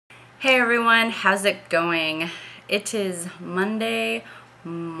Hey everyone, how's it going? It is Monday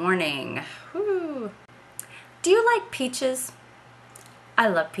morning. Woo. Do you like peaches? I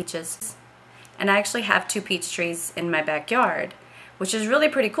love peaches. And I actually have 2 peach trees in my backyard, which is really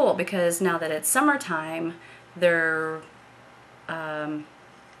pretty cool because now that it's summertime, they're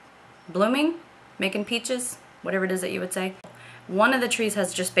blooming, making peaches, whatever it is that you would say. One of the trees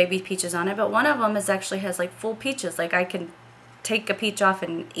has just baby peaches on it, but one of them actually has like full peaches. Like I can take a peach off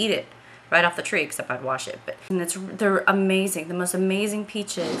and eat it right off the tree, except I'd wash it. And they're amazing, the most amazing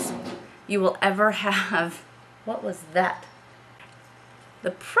peaches you will ever have. What was that? The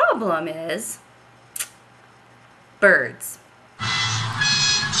problem is birds.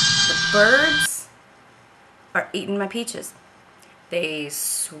 The birds are eating my peaches. They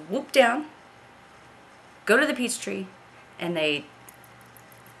swoop down, go to the peach tree, and they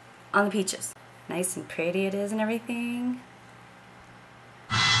on the peaches. Nice and pretty it is and everything.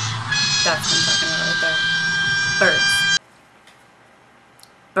 That's what I'm talking about right there. Birds.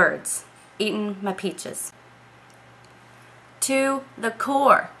 Birds eating my peaches. To the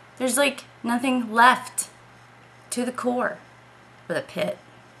core. There's like nothing left to the core or the pit.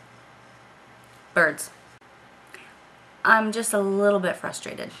 Birds. I'm just a little bit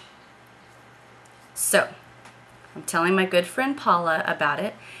frustrated. So, I'm telling my good friend Paula about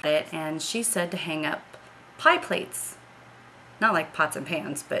it, and she said to hang up pie plates. Not like pots and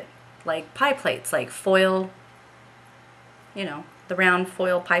pans, but like pie plates, like foil, you know, the round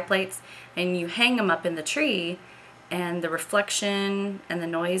foil pie plates, and you hang them up in the tree, and the reflection and the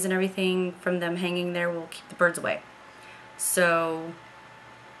noise and everything from them hanging there will keep the birds away. So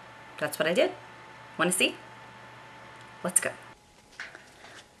that's what I did. Want to see? Let's go.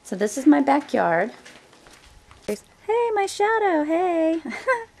 So this is my backyard. Hey, my shadow, hey.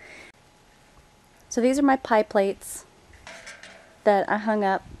 So these are my pie plates that I hung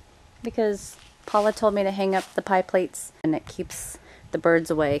up because Paula told me to hang up the pie plates and it keeps the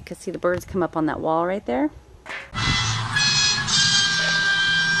birds away. Because see, the birds come up on that wall right there.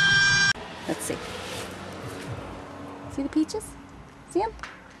 Let's see. See the peaches? See them?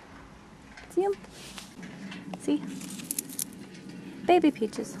 See them? See? Baby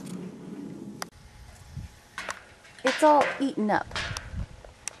peaches. It's all eaten up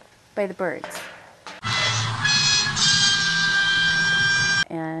by the birds.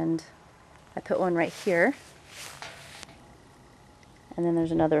 And I put one right here. And then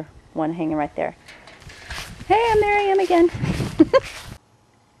there's another one hanging right there. Hey, there I am again.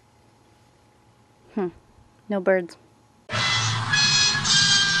 No birds.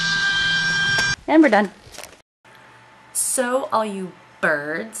 And we're done. So all you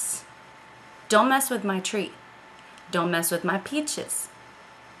birds, don't mess with my tree. Don't mess with my peaches.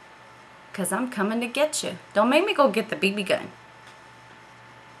 'Cause I'm coming to get you. Don't make me go get the BB gun.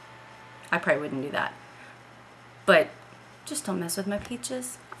 I probably wouldn't do that. But just don't mess with my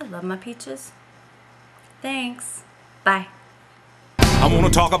peaches. I love my peaches. Thanks. Bye. I wanna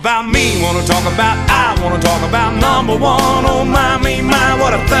talk about me, wanna talk about I wanna talk about number one. Oh my, me, my,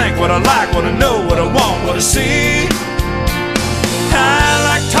 what I think, what I like, what I know, what I want, what I see. I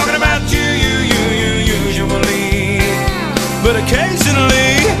like talking about you usually, but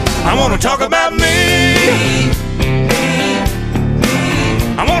occasionally I wanna talk about me.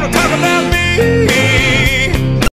 I wanna talk about me.